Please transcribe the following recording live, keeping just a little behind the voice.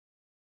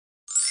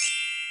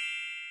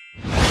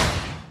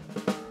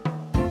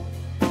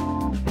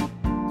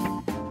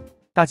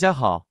大家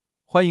好，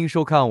欢迎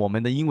收看我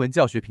们的英文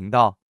教学频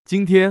道。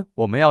今天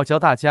我们要教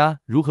大家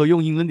如何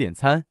用英文点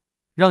餐，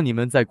让你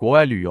们在国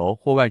外旅游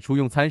或外出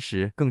用餐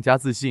时更加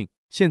自信。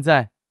现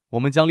在，我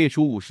们将列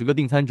出50个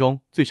订餐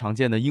中最常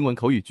见的英文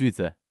口语句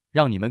子，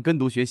让你们跟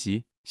读学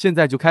习。现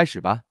在就开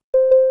始吧。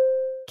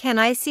Can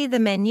I see the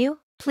menu,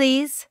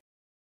 please?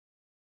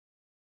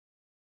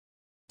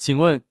 请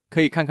问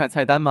可以看看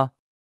菜单吗？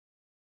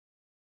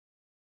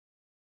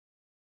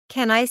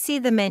 Can I see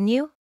the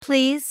menu,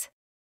 please?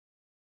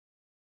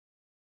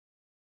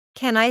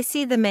 Can I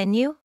see the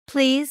menu,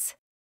 please?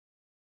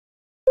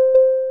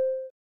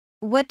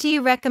 What do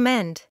you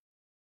recommend?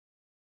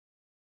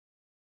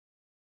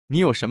 你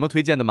有什么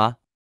推荐的吗？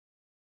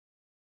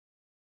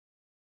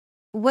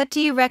 What do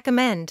you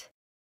recommend?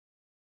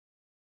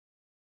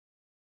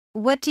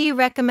 What do you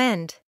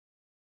recommend?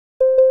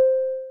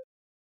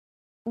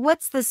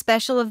 What's the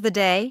special of the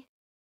day?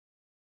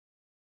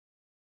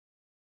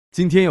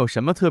 今天有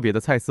什么特别的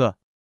菜色？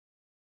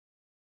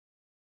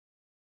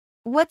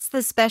 What's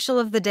the special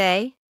of the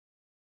day?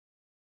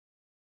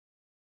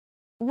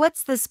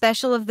 What's the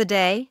special of the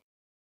day?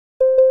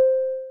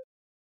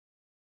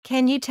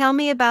 Can you tell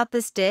me about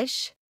this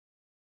dish?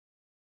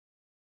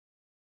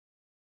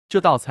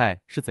 这道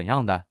菜是怎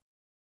样的？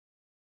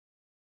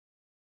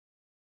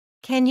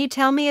 Can you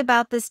tell me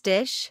about this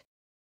dish?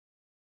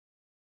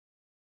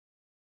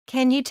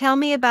 Can you tell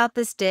me about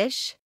this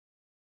dish?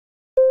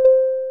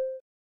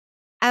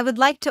 I would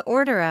like to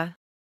order a.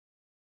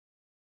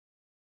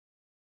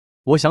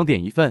 我想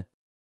点一份。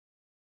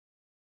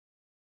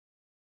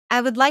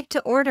 I would like to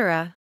order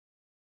a.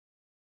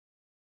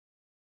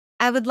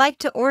 I would like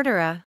to order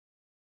a.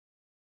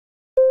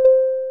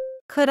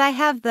 Could I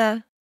have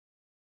the.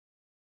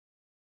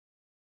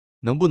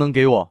 能不能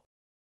给我？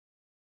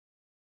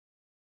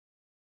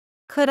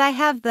 Could I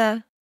have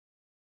the.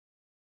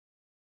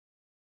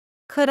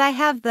 Could I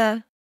have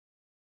the.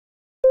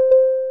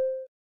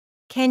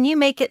 Can you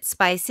make it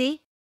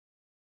spicy?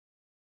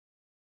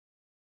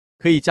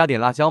 可以加点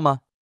辣椒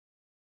吗？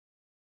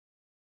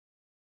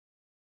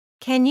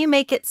 Can you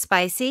make it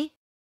spicy?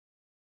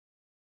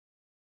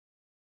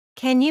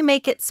 Can you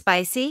make it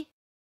spicy?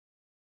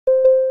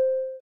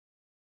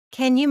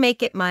 Can you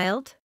make it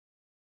mild?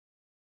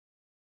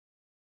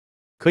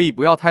 可以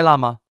不要太辣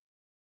吗？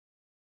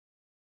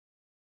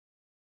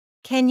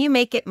 Can you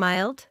make it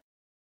mild?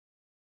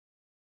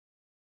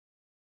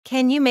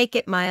 Can you make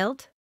it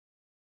mild?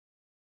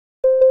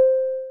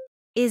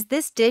 Is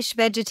this dish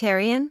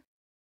vegetarian?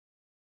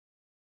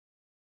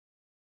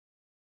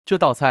 这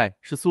道菜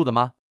是素的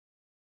吗？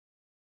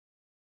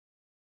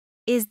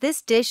 Is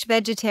this dish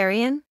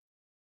vegetarian?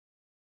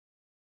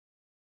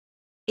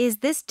 Is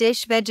this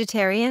dish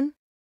vegetarian?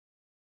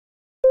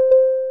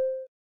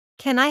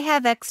 Can I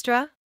have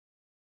extra?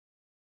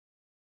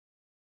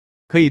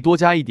 可以多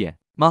加一点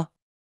吗？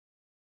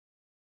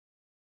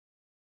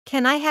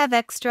 Can I have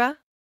extra?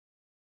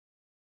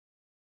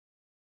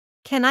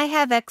 Can I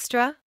have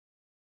extra?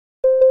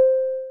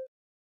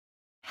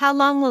 How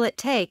long will it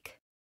take?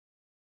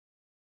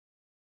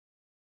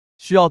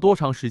 需要多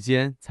长时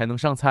间才能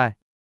上菜？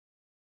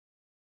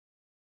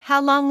 How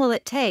long will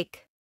it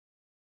take?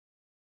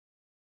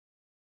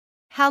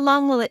 How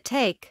long will it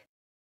take?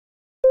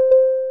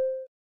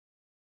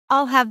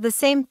 I'll have the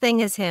same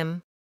thing as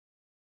him.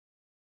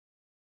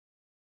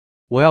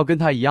 我要跟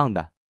他一样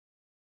的。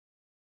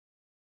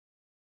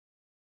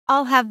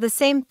 I'll have the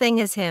same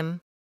thing as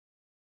him.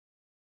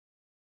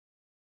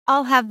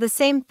 I'll have the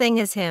same thing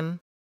as him.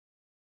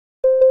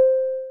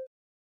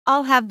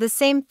 I'll have the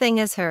same thing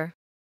as her.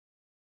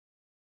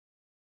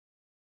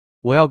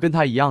 我要跟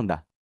他一样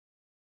的。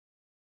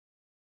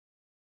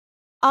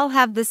 I'll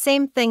have the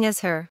same thing as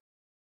her.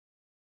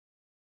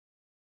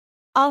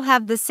 I'll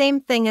have the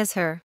same thing as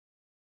her.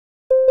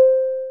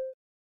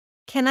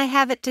 Can I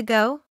have it to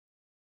go?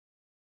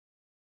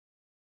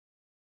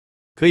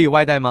 可以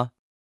外带吗？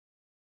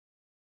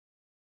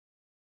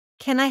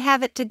 Can I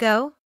have it to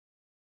go?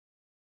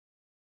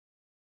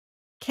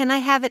 Can I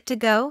have it to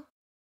go?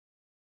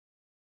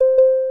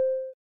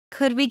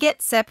 Could we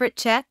get separate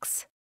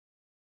checks?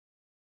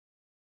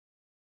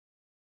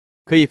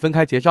 可以分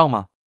开结账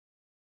吗？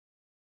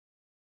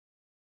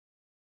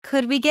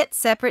 Could we get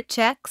separate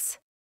checks?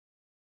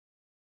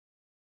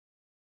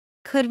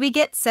 Could we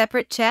get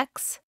separate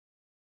checks?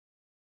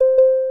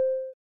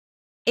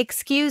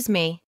 Excuse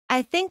me,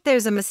 I think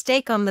there's a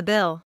mistake on the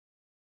bill.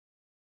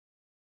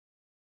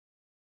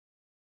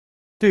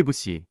 对不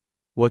起，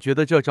我觉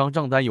得这张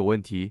账单有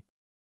问题。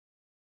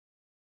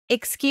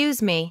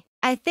 Excuse me,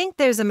 I think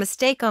there's a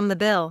mistake on the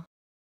bill.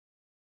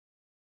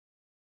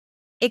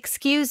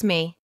 Excuse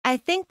me, I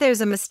think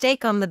there's a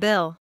mistake on the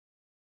bill.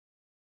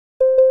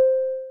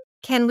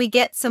 Can we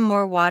get some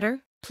more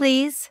water,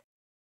 please?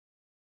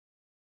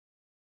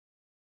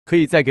 可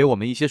以再给我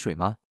们一些水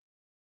吗？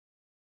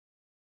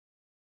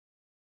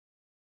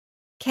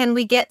 Can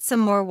we get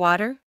some more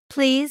water,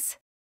 please?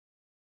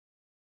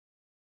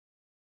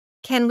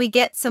 Can we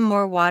get some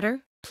more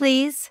water,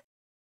 please?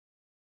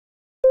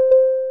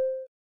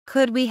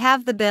 Could we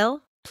have the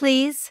bill,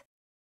 please?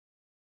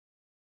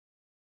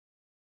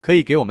 可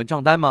以给我们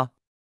账单吗？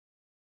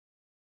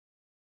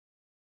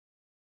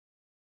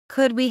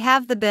 Could we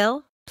have the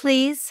bill,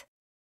 please?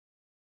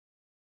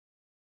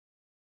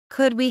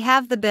 Could we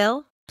have the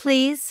bill,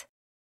 please?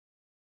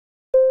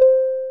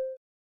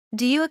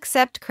 Do you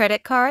accept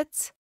credit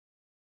cards?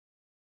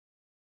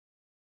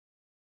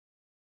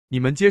 你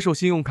们接受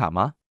信用卡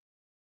吗？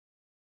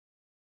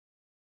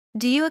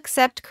 Do you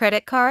accept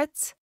credit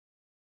cards?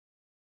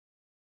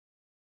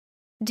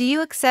 Do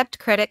you accept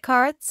credit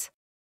cards?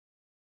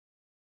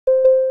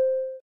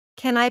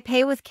 Can I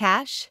pay with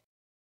cash?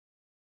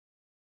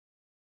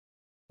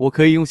 我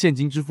可以用现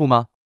金支付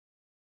吗？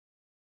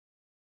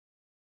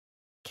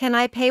 Can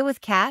I pay with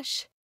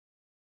cash?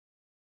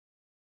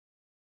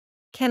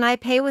 Can I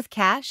pay with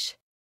cash?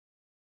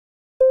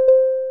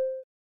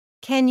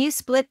 Can you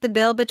split the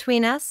bill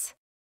between us?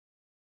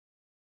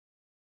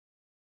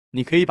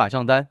 你可以把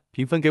账单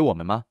平分给我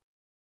们吗？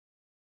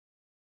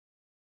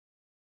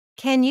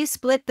 Can you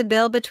split the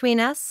bill between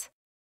us?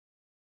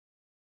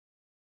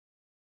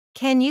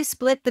 Can you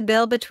split the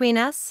bill between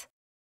us?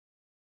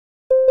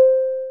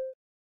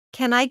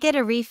 Can I get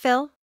a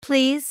refill,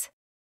 please?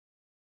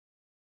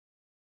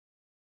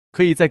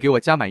 可以再给我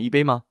加满一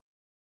杯吗？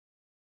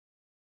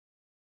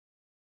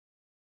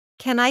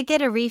 Can I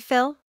get a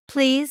refill,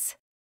 please?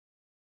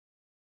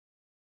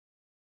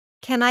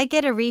 Can I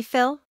get a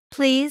refill,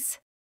 please?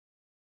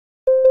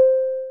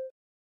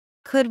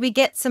 Could we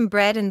get some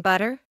bread and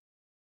butter?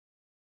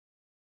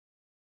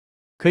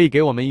 可以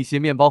给我们一些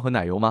面包和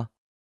奶油吗？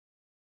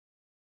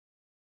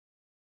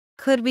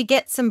 Could we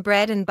get some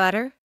bread and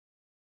butter?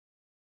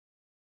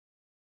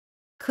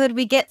 Could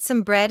we get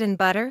some bread and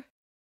butter?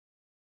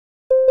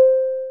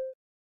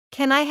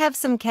 Can I have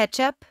some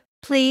ketchup,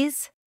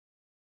 please?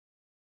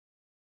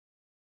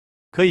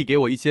 可以给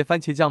我一些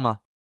番茄酱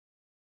吗？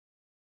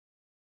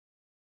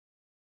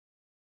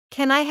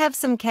 Can I have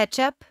some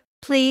ketchup,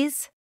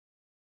 please?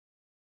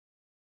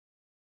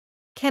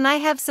 Can I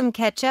have some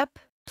ketchup,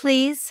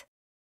 please?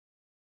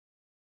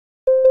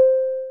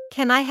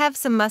 Can I have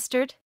some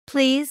mustard,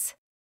 please?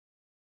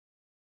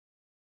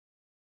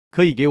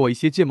 可以给我一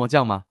些芥末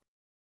酱吗？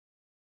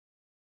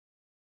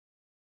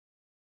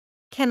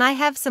 Can I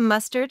have some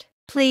mustard,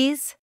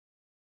 please?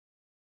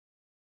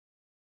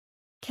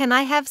 Can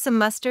I have some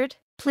mustard,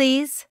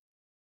 please?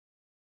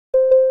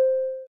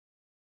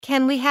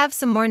 Can we have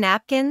some more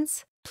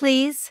napkins,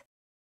 please?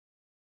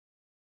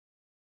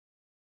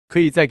 可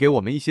以再给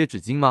我们一些纸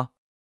巾吗？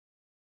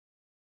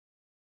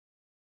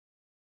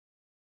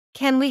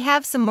 Can we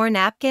have some more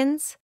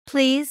napkins,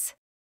 please?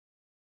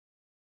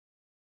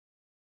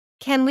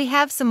 Can we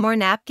have some more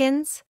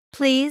napkins,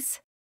 please?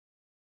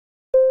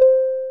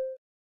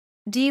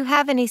 Do you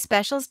have any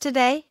specials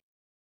today?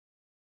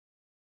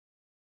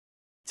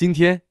 今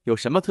天有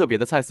什么特别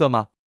的菜色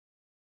吗？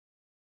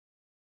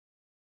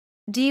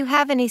 Do you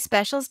have any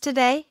specials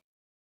today?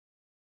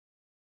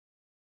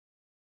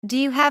 Do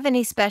you have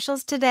any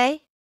specials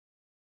today?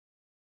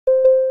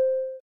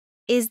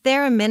 Is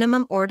there a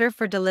minimum order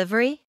for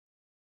delivery?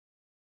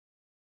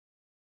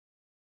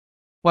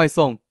 外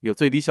送有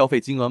最低消费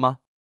金额吗？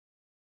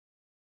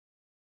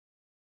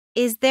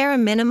 Is there a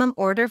minimum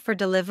order for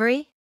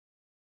delivery?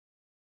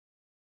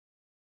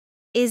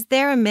 Is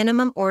there a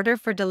minimum order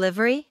for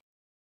delivery?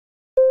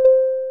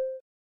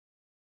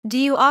 Do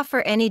you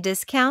offer any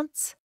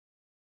discounts?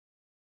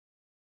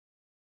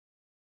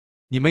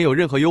 你们有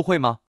任何优惠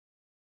吗？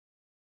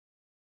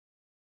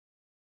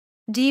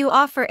 Do you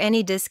offer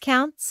any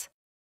discounts?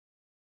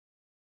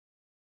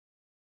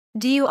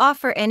 Do you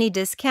offer any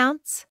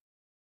discounts?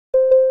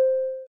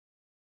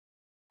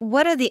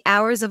 What are the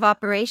hours of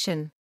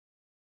operation?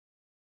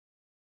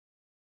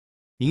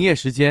 营业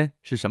时间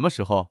是什么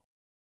时候？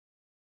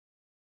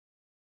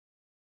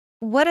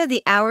 What are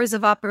the hours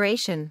of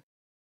operation?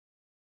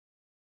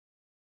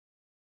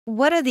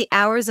 What are the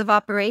hours of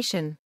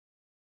operation?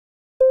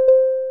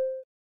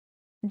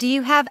 Do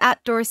you have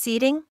outdoor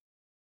seating?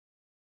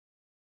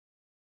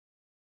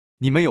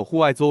 你们有户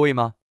外座位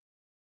吗？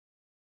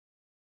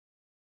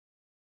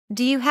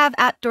 Do you have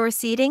outdoor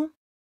seating?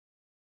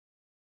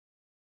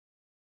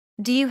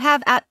 Do you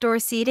have outdoor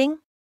seating?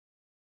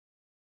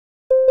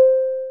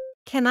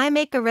 Can I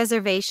make a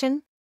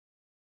reservation?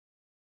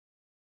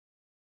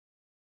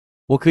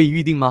 我可以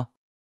预定吗？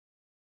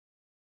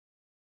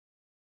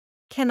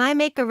 Can I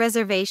make a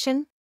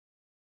reservation?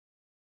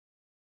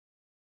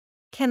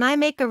 Can I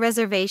make a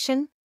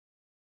reservation?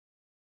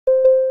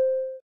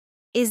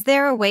 Is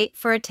there a wait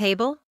for a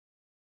table?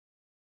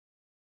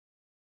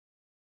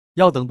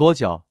 要等多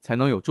久才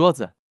能有桌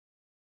子？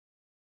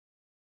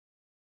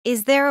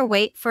 Is there a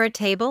wait for a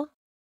table?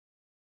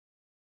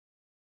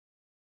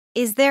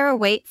 Is there a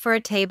wait for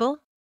a table?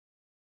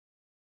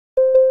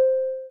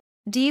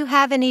 Do you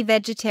have any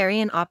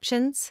vegetarian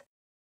options?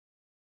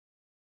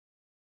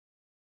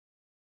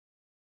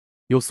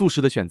 有素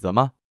食的选择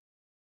吗？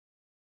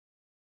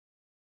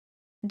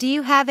 Do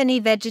you have any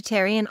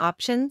vegetarian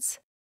options?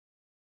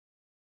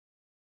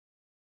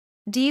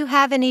 Do you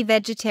have any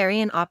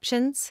vegetarian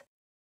options?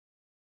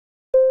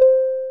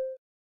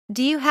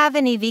 Do you have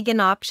any vegan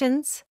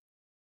options?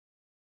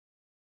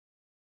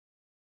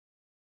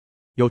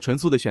 有纯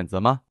素的选择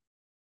吗？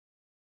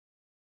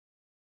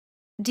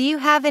 Do you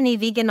have any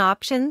vegan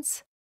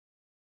options?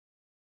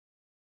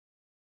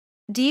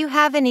 Do you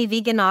have any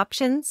vegan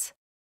options?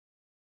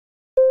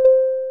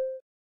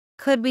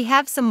 Could we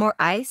have some more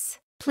ice,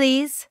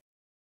 please?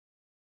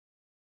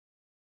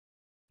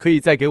 可以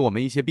再给我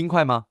们一些冰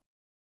块吗？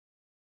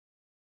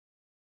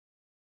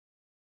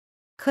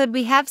 Could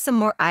we have some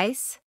more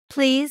ice,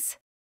 please?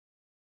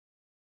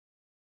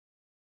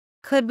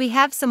 Could we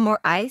have some more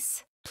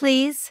ice,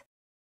 please?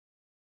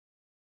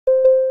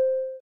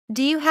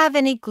 Do you have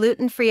any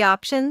gluten-free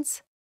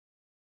options?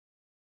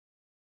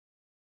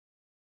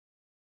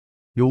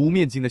 有无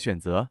面筋的选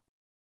择？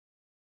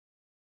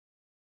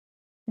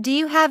 Do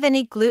you have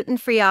any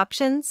gluten-free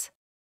options?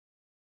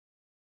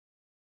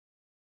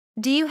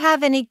 Do you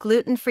have any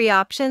gluten-free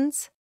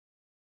options?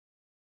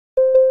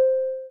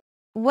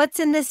 What's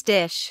in this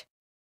dish?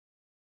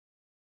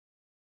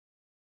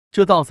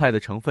 这道菜的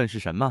成分是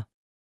什么？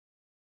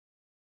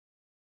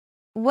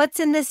 What's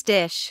in this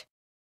dish?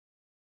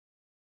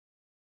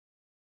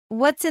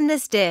 What's in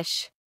this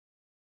dish?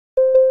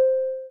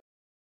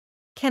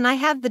 Can I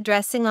have the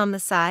dressing on the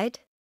side?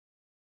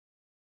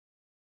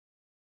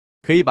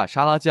 可以把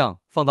沙拉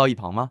酱放到一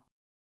旁吗？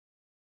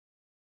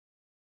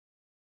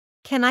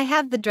 Can I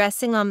have the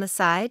dressing on the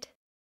side?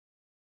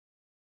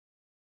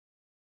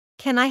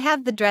 Can I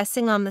have the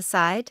dressing on the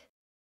side?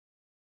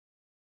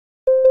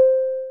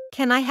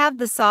 Can I have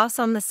the sauce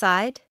on the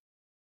side?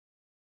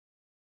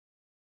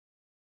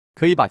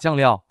 可以把酱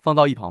料放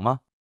到一旁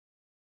吗？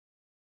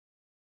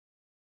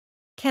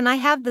 Can I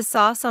have the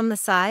sauce on the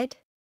side?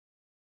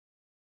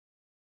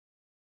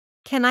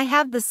 Can I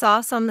have the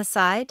sauce on the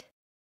side?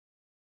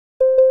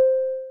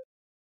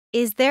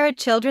 Is there a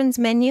children's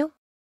menu?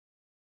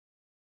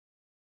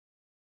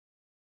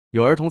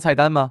 有儿童菜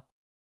单吗？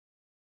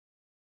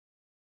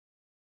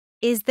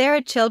 Is there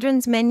a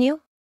children's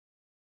menu?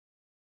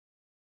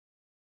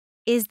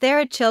 Is there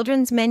a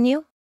children's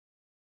menu?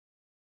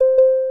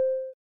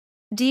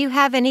 Do you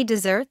have any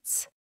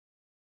desserts?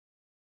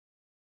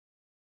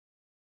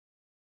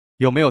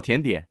 有没有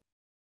甜点？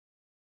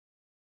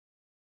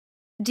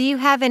 Do you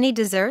have any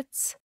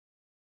desserts?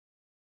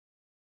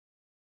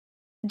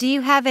 Do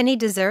you have any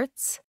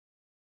desserts?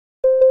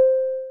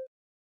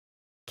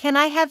 Can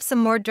I have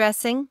some more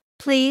dressing,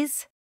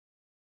 please?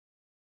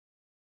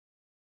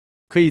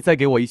 可以再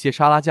给我一些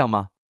沙拉酱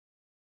吗？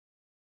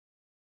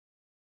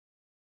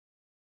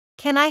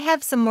 Can I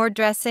have some more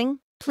dressing,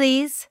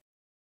 please?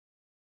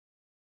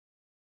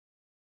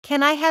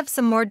 Can I have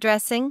some more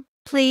dressing,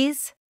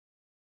 please?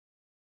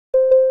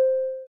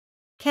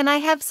 Can I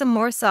have some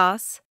more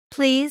sauce,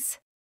 please?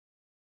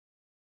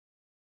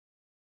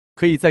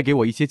 可以再给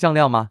我一些酱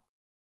料吗？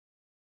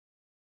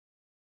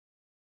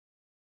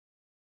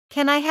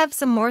 Can I have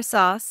some more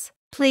sauce,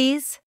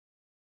 please?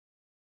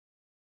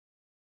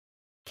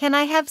 Can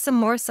I have some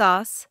more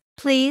sauce,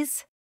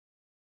 please?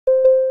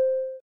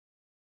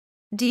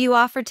 Do you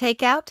offer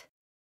takeout?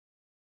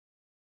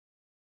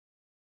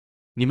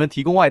 你们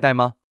提供外带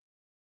吗？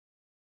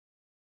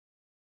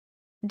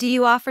 Do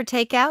you offer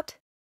takeout?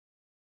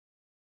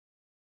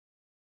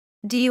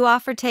 Do you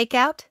offer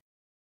takeout?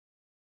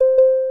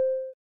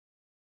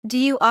 Do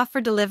you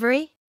offer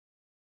delivery?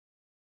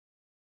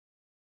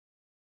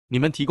 你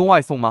们提供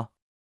外送吗？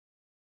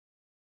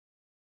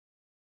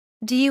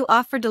 Do you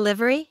offer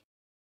delivery?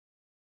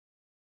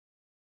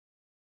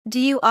 Do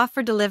you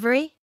offer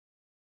delivery?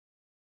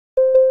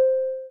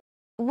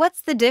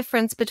 What's the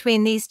difference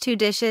between these two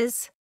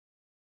dishes?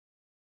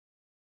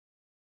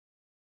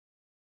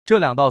 这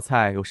两道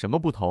菜有什么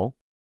不同？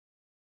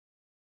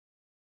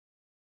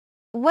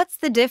 What's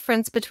the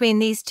difference between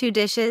these two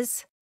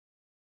dishes?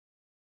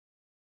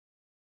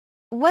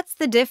 What's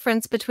the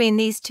difference between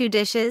these two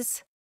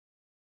dishes?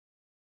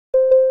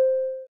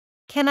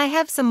 Can I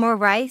have some more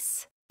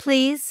rice,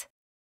 please?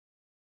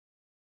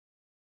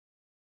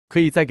 可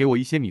以再给我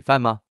一些米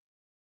饭吗？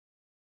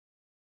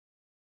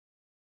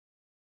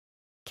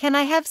 Can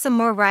I have some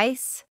more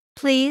rice,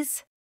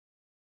 please?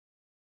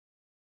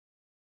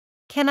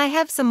 Can I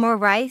have some more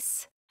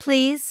rice,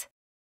 please?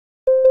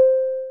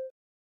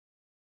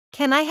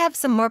 Can I have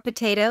some more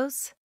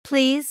potatoes,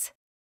 please?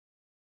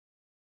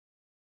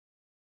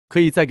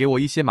 可以再给我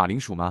一些马铃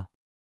薯吗？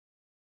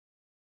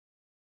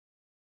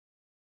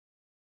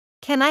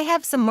 Can I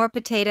have some more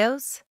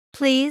potatoes,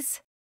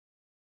 please?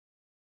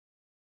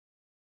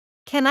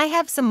 Can I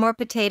have some more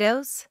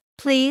potatoes,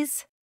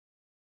 please?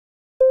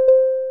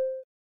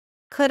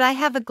 Could I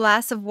have a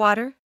glass of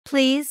water,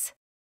 please?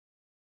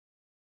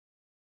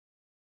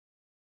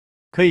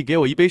 可以给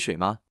我一杯水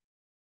吗？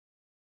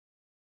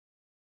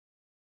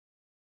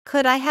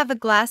 Could I have a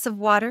glass of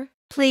water,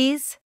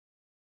 please?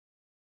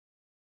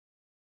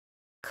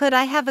 Could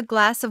I have a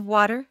glass of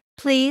water,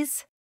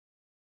 please?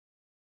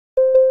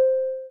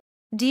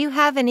 Do you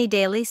have any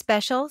daily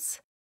specials?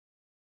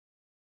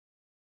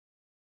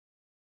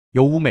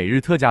 有无每日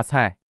特价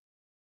菜？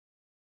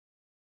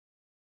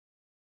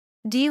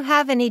 Do you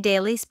have any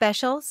daily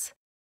specials?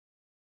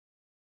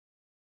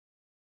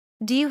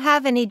 Do you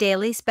have any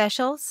daily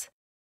specials?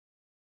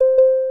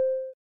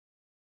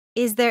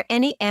 Is there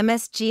any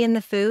MSG in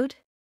the food?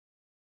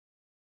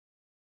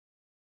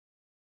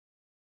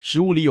 食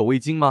物里有味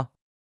精吗？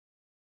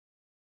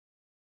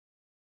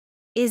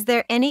 Is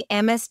there any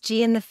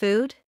MSG in the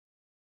food?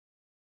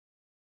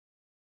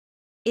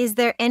 Is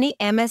there any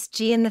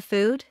MSG in the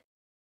food?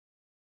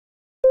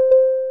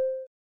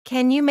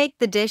 Can you make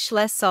the dish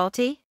less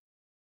salty?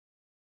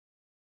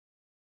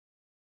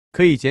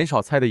 可以减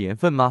少菜的盐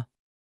分吗？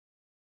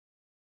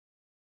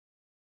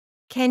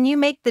 Can you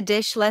make the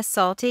dish less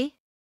salty?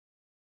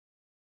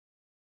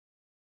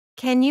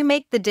 Can you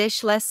make the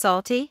dish less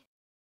salty?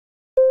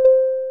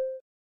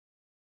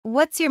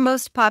 What's your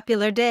most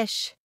popular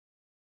dish?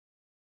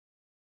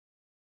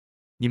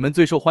 你们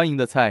最受欢迎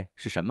的菜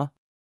是什么？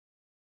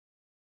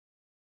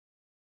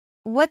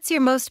 What's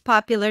your most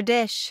popular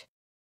dish?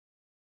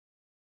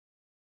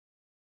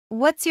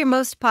 What's your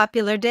most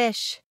popular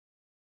dish?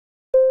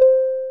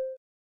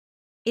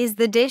 Is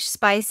the dish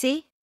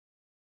spicy?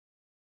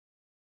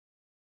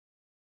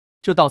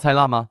 这道菜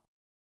辣吗？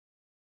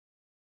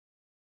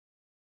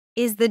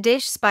 Is the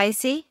dish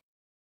spicy?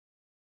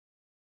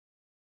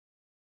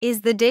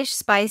 Is the dish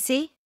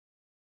spicy?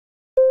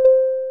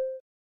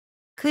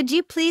 Could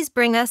you please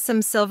bring us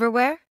some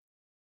silverware?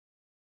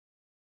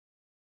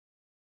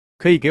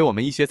 可以给我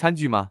们一些餐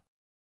具吗？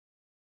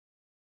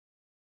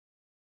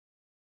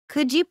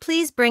 Could you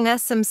please bring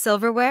us some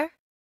silverware?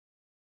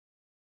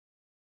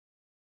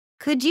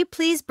 Could you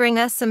please bring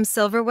us some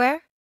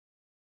silverware?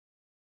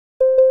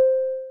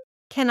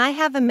 Can I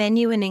have a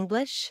menu in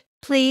English,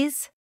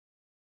 please?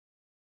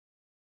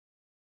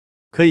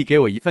 可以给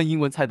我一份英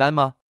文菜单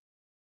吗？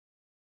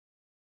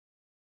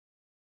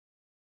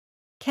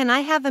 Can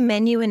I have a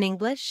menu in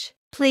English,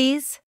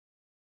 please?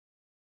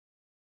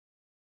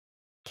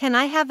 Can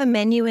I have a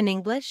menu in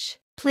English,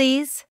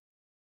 please?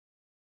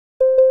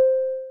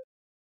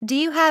 Do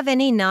you have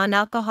any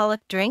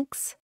non-alcoholic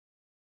drinks?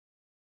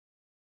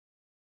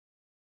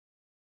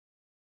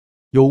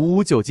 有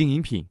无酒精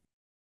饮品？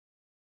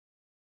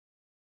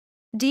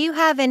 Do you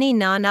have any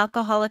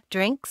non-alcoholic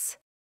drinks?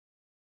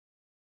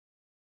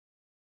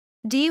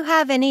 Do you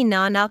have any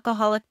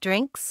non-alcoholic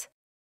drinks?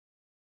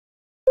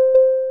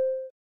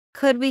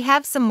 Could we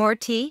have some more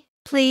tea,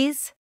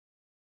 please?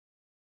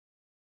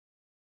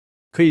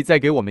 可以再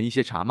给我们一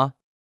些茶吗？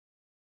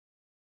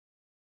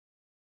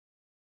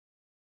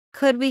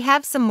 Could we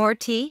have some more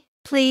tea,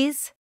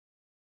 please?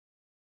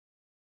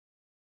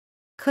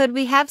 Could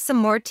we have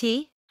some more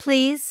tea,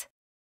 please?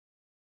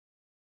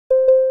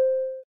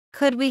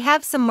 Could we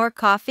have some more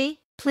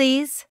coffee,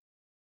 please?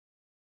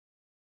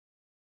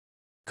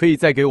 可以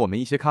再给我们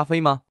一些咖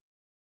啡吗？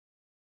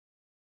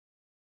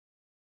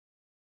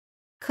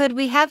 Could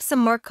we have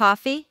some more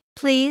coffee,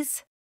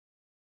 please?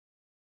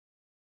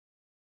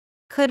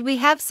 Could we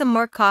have some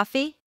more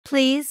coffee,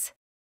 please?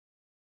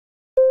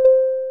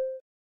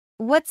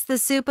 What's the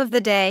soup of the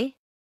day?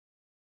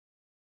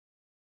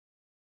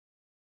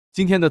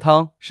 今天的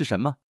汤是什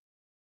么？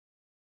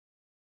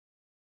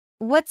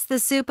 What's the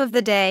soup of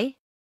the day?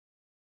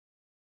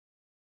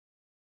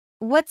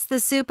 What's the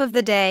soup of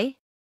the day?